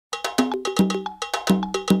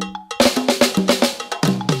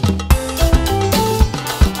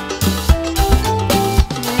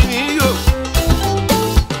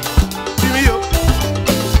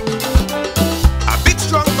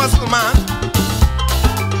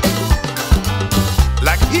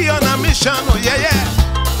mission, oh yeah, yeah.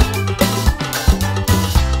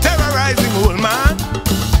 Terrorizing old man,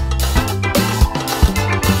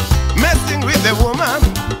 messing with the woman.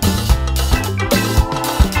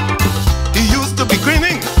 He used to be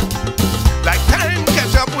grinning like time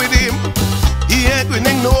catch up with him. He ain't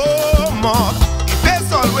grinning no more. His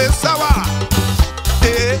face always sour.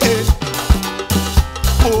 Hey, hey.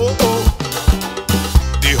 Oh, oh.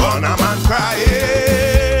 The honor man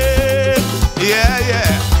crying. Yeah,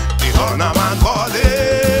 yeah. The honor man calling.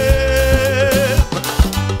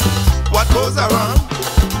 What goes around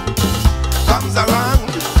comes around.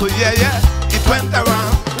 Oh yeah, yeah. It went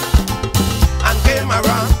around and came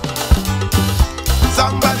around.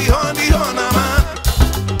 Somebody on the honor man.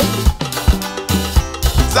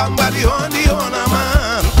 Somebody on the honor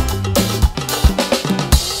man.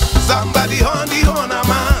 Somebody on the honor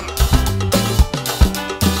man.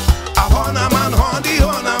 A honor man on the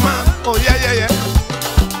honor man. Oh yeah, yeah, yeah.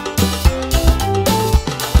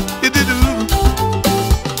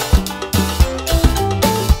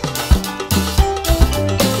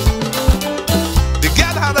 The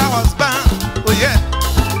girl had a husband. Oh yeah.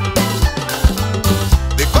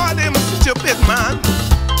 They called him stupid man.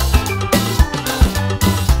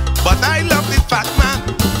 But I love the fat man,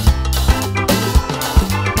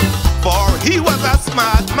 for he was a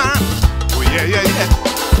smart man. Oh yeah, yeah, yeah.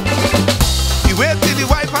 He waited till the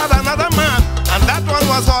wife had another man, and that one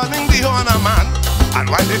was holding the honor man. And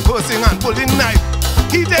while they cursing and pulling knife,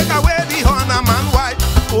 he take away the honor man wife.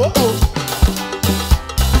 Oh oh,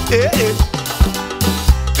 hey, hey.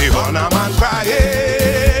 The honor man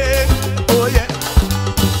crying. Oh yeah,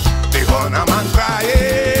 the honor man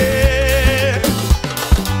crying.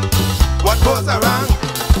 What goes around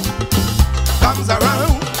comes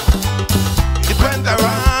around. It went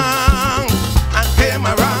around and came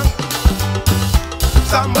around.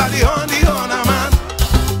 Somebody on the honor man.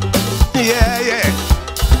 Yeah, yeah.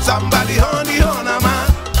 Somebody on the honor man.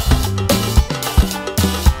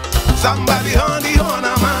 Somebody on the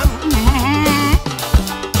honor man. Mm-hmm.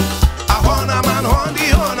 A honor man on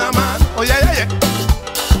the honor man. Oh yeah, yeah, yeah.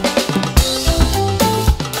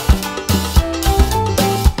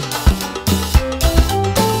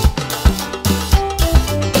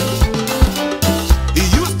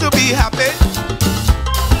 Happy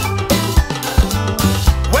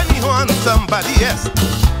when he wants somebody else.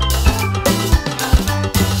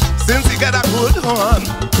 Since he got a good horn,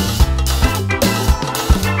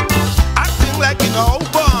 acting like he no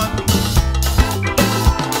born.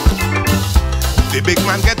 The big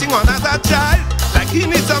man getting on as a child, like he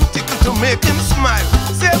needs some tickle to make him smile.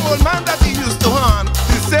 Same old man that he used to horn,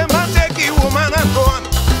 the same man take a woman and gone.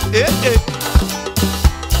 Hey, hey.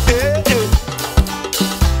 Hey, hey.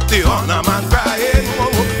 The honor man crying,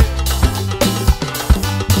 oh, oh.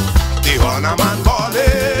 The honor man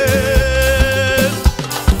calling.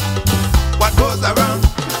 What goes around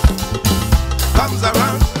comes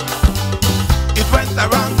around. It went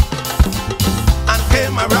around and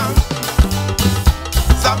came around.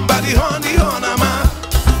 Somebody on the honor man.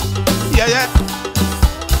 Yeah, yeah.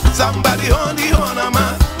 Somebody on the honor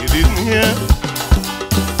man. You didn't hear?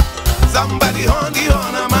 Somebody on the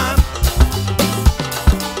honor man.